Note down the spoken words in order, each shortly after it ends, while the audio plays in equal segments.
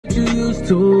used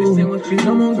to.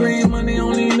 No more green money,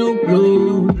 only no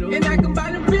blue. And I can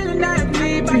buy the feeling I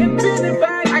need, buy the feeling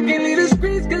fine. I can't leave the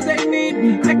streets cause they need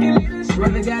me. I can't leave the streets.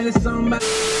 Brother got it somebody.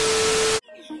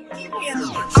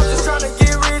 I'm just trying to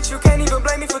get rich, you can't even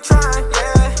blame me for trying,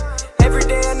 yeah. Every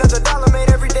day another dollar made,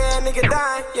 every day a nigga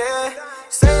dying, yeah.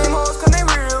 Same hoes, cause they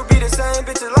real, be the same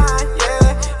bitches lying,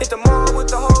 yeah. Hit the mall with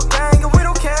the whole gang, and we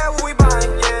don't care what we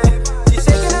buying, yeah. She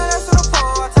shaking her ass to the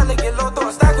floor, I tell her get low, throw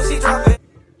a stack when she drop it.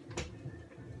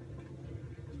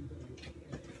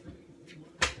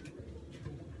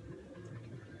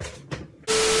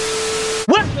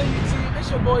 What's up, YouTube? It's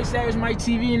your boy Savage Mike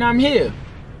TV, and I'm here.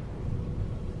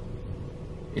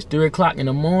 It's 3 o'clock in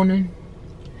the morning,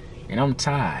 and I'm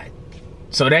tired.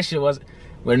 So that shit was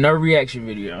with another reaction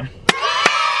video.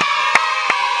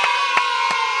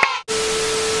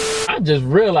 I just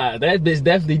realized that bitch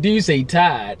definitely do say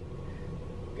tired.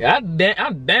 I'm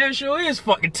damn sure is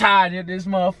fucking tired of this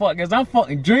motherfucker, cause I'm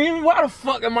fucking dreaming. Why the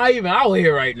fuck am I even out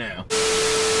here right now?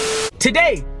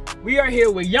 Today, we are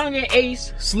here with Yungeen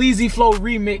Ace Sleazy Flow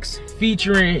remix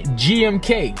featuring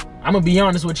GMK. I'm gonna be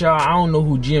honest with y'all, I don't know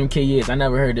who GMK is. I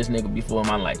never heard this nigga before in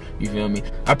my life, you feel me?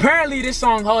 Apparently this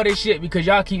song hard as shit because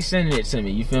y'all keep sending it to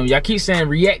me, you feel me? Y'all keep saying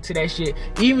react to that shit.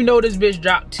 Even though this bitch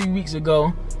dropped 2 weeks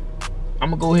ago, I'm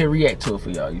gonna go ahead and react to it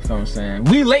for y'all, you feel what I'm saying?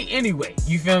 We late anyway,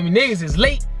 you feel me? Niggas is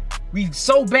late. We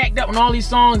so backed up on all these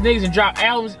songs, niggas done drop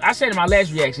albums. I said in my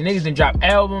last reaction, niggas done drop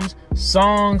albums,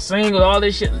 songs, singles, all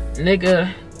this shit.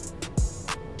 Nigga,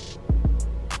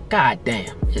 god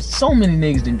damn, there's so many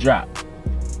niggas done drop.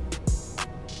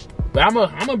 But I'm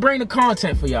gonna bring the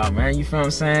content for y'all, man. You feel what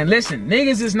I'm saying? Listen,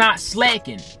 niggas is not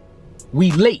slacking.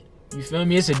 We late. You feel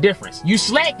me? It's a difference. You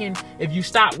slacking if you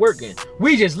stop working.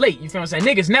 We just late. You feel what I'm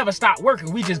saying? Niggas never stop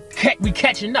working. We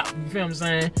catching up. You feel what I'm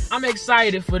saying? I'm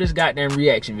excited for this goddamn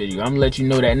reaction video. I'm gonna let you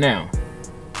know that now.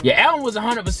 Your album was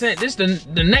 100%. This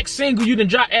the next single you done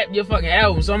drop at your fucking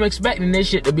album. So I'm expecting this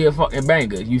shit to be a fucking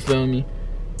banger. You feel me?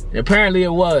 And apparently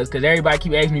it was, because everybody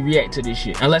keep asking me to react to this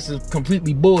shit. Unless it's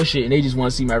completely bullshit and they just want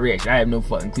to see my reaction. I have no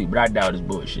fucking clue, but I doubt it's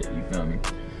bullshit, you feel me?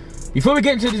 Before we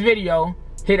get into this video,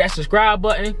 hit that subscribe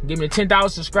button. Give me 10,000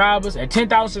 subscribers. At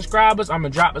 10,000 subscribers, I'm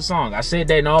going to drop a song. I said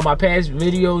that in all my past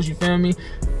videos, you feel me?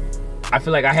 I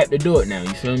feel like I have to do it now,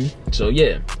 you feel me? So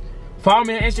yeah. Follow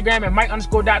me on Instagram at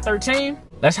Mike_.13.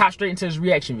 Let's hop straight into this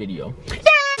reaction video.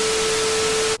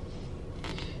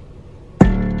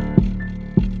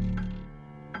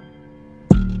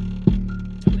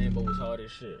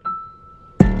 Shit.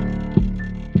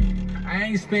 I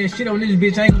ain't spend shit on this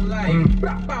bitch, I ain't gonna lie.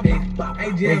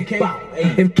 Hey,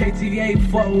 GMK, if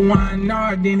KTA fuck with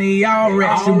YNR, then they all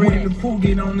rats. And when the pool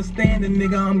get on the stand, the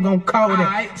nigga, I'm gon' call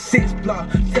that. 6 block,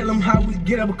 tell them how we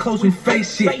get up close and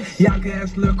face shit. Y'all can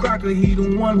ask Lil Crocker, he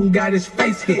the one who got his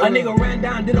face hit. A nigga ran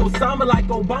down, did Osama like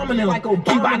Obama and like Obama.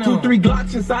 Keep out 2-3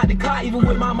 Glocks inside the car, even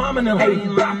with my mama and them.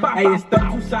 Hey, it's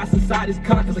 32 shots inside this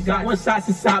car, cause I got 1 shot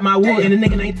inside my wood. And the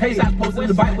nigga ain't take shots, posted in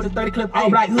the bike with a 30 clip, all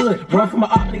black hood. Run from an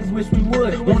op, niggas wish we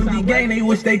would. Wanna be gang, they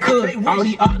wish they could. All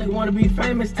these art, they wanna be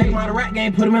famous. Take them out of rap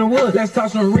game, put them in the woods. Let's talk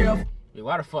some real. Yeah,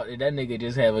 why the fuck did that nigga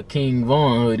just have a King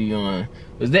Von hoodie on?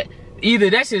 Was that either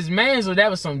that's his man's or that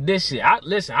was some diss shit?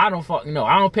 Listen, I don't fucking know.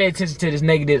 I don't pay attention to this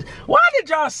negative. Why did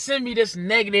y'all send me this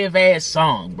negative ass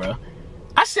song, bro?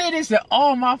 I say this in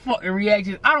all my fucking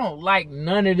reactions. I don't like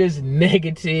none of this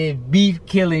negative beef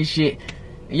killing shit.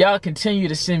 Y'all continue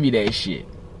to send me that shit.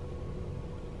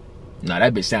 Nah,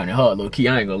 that bitch sounded hard, low key.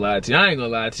 I ain't gonna lie to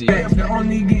you. The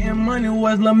only getting money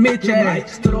was Lil Mitch at.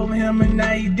 Stood over him and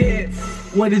now he dead.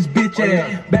 What his bitch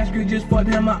at? Bastard just fucked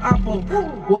him an apple.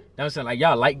 That was like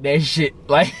y'all like that shit.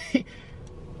 Like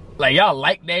y'all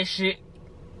like that shit.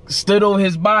 Stood over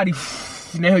his body.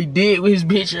 Now he dead with his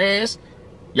bitch ass.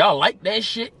 Y'all like that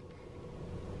shit?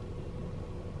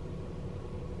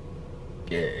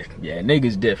 Yeah,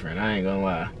 niggas different. I ain't gonna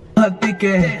lie. Her thick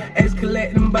ass, ex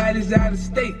collecting bodies out of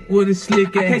state with a slick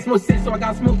ass. I can't smoke 6, so I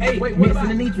got smoke 8. Mixing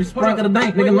the nitrous, sprinkle the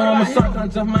dank. Nigga know I'm a shark, gonna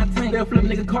jump my tank. They'll flip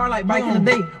nigga car like bike in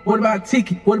the day. What about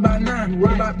Tiki? What about 9?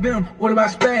 What about Bim? What about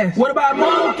Spaz? What about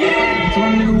Monkey?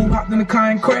 Some nigga who hopped in the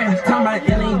car and crashed. Talking about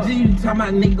LAG, you talking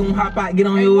about nigga gon' hop out, get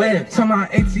on your ass. Talking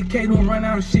about ATK don't run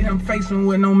out of shit, I'm facing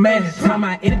with no mask. Talking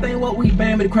about anything what we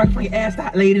ban, but the crack free ass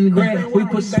out laid in the ground. We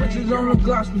put switches on the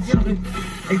gloss, we shooting.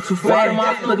 They too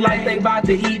fast. Look like they about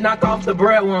to eat, knock off the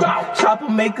bread one. Chopper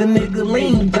make a nigga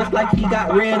lean, just like he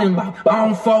got red in him. I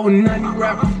don't fall with none of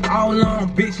rappers, all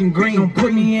on bitch and green. Don't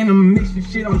put me in a mix and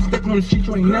shit, I'm stuck on the shit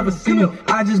you ain't never seen.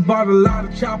 I just bought a lot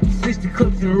of choppers, 60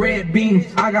 clips and red beans.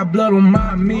 I got blood on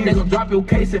my mirror. They gon' drop your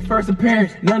case at first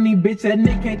appearance. None of these bitch that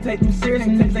nigga can't take me serious,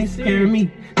 and niggas ain't scaring me.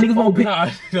 Niggas won't be. Nah,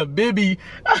 the Bibby.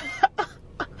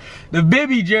 The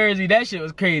Bibby jersey, that shit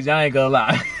was crazy, I ain't gonna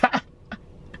lie.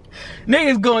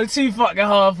 Niggas going too fucking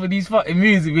hard for these fucking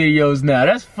music videos now.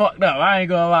 That's fucked up, I ain't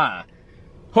gonna lie.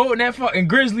 Holding that fucking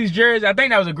Grizzlies jersey, I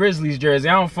think that was a Grizzlies jersey,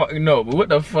 I don't fucking know, but what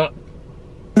the fuck?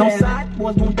 No side,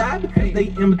 boys gon' die because they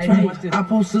in between. I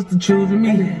post sister choosing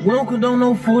me. We don't condone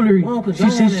no foolery. She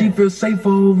said she feel safer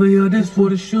over here. This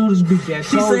where the shooters be. She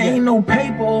said ain't no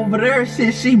paper over there.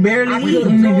 Shit, she barely eat.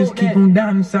 Them niggas keep on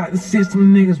down inside the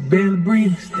system. Niggas barely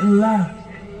breathe. Still alive.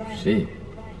 Shit.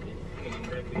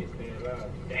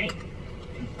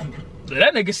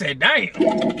 That nigga said, damn.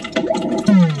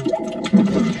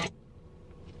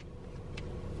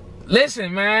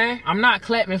 Listen, man, I'm not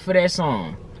clapping for that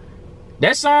song.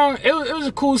 That song, it was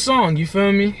a cool song, you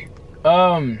feel me?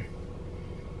 I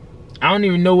don't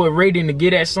even know what rating to give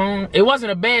that song. It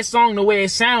wasn't a bad song the way it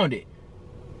sounded.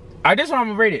 This one I'm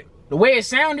gonna rate it. The way it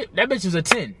sounded, that bitch was a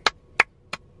 10.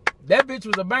 That bitch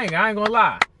was a banger, I ain't gonna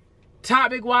lie.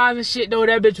 Topic wise and shit though,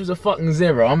 that bitch was a fucking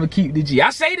 0. I'm gonna keep the G.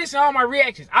 I say this in all my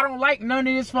reactions. I don't like none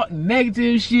of this fucking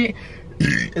negative shit.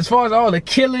 As far as all the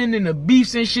killing and the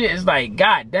beefs and shit, it's like,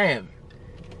 goddamn.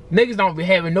 Niggas don't be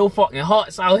having no fucking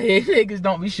hearts out here. Niggas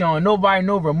don't be showing nobody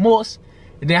no remorse.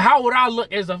 And then how would I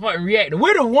look as a fucking reactor?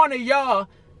 What if one of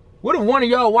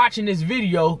y'all watching this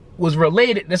video was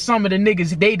related to some of the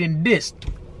niggas they done dissed?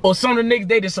 Or some of the niggas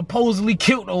they done supposedly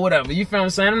killed or whatever. You feel what I'm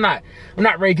saying? I'm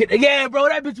not ready to get, yeah, bro,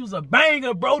 that bitch was a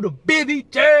banger, bro. The Bibby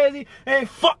jersey and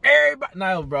fuck everybody.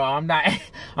 No, bro, I'm not,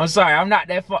 I'm sorry, I'm not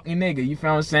that fucking nigga. You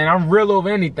feel what I'm saying? I'm real over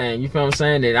anything. You feel what I'm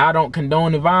saying? That I don't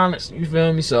condone the violence. You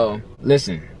feel me? So,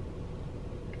 listen.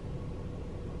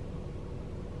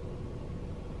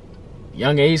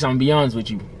 Young Ace, I'm gonna be honest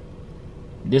with you.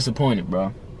 Disappointed,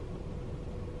 bro.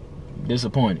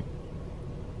 Disappointed.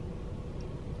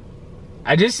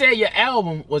 I just said your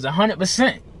album was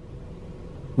 100%.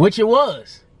 Which it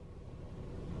was.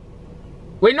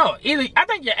 Wait, no. I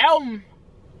think your album...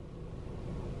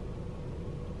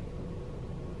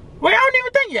 Wait, I don't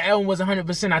even think your album was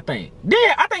 100%, I think.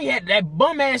 Yeah, I think you had that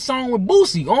bum-ass song with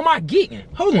Boosie on my geeking.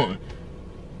 Hold on.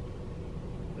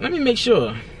 Let me make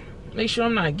sure. Make sure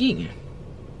I'm not geeking.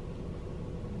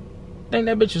 I think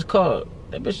that bitch was called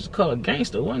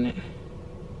Gangsta, wasn't it?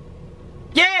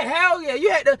 Yeah, hell yeah.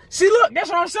 You had the, see look, that's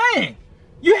what I'm saying.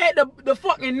 You had the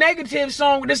fucking negative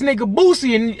song with this nigga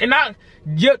Boosie and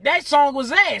that song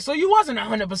was ass. So you wasn't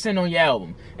 100% on your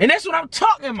album. And that's what I'm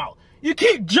talking about. You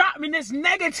keep dropping this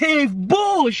negative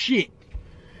bullshit.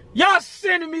 Y'all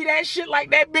sending me that shit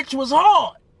like that bitch was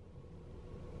hard.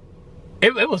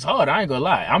 It was hard, I ain't gonna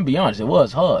lie. I'm be honest, it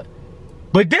was hard.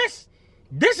 But this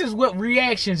is what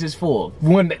reactions is for.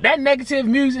 When that negative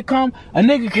music come, a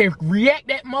nigga can react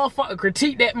that motherfucker,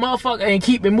 critique that motherfucker, and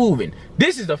keep it moving.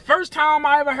 This is the first time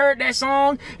I ever heard that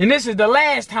song, and this is the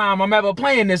last time I'm ever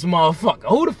playing this motherfucker.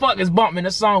 Who the fuck is bumping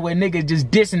a song where niggas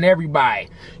just dissing everybody?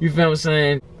 You feel what I'm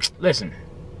saying? Listen.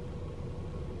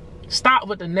 Stop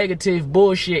with the negative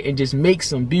bullshit and just make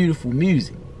some beautiful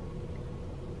music.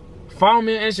 Follow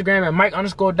me on Instagram at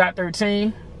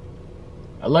Mike_.13.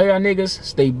 I love y'all niggas.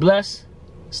 Stay blessed.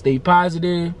 Stay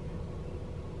positive.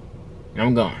 And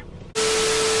I'm gone.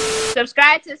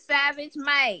 Subscribe to Savage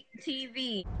Mike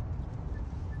TV.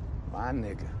 My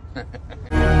nigga.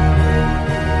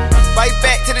 Right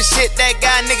back to the shit that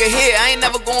guy nigga here. I ain't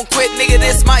never gonna quit, nigga,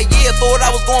 this my year. Thought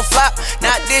I was gonna flop,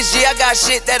 not this year. I got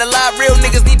shit that a lot real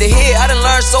niggas need to hear. I done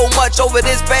learned so much over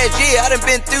this past year. I done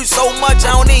been through so much,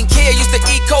 I don't even care. Used to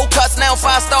eat cold cuts, now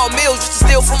 5-star meals. Used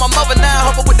to steal from my mother, now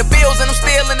I help her with the bills. And I'm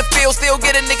still in the field, still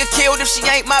get a nigga killed. If she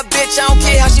ain't my bitch, I don't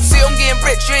care how she feel, I'm getting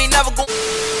rich. You ain't never gonna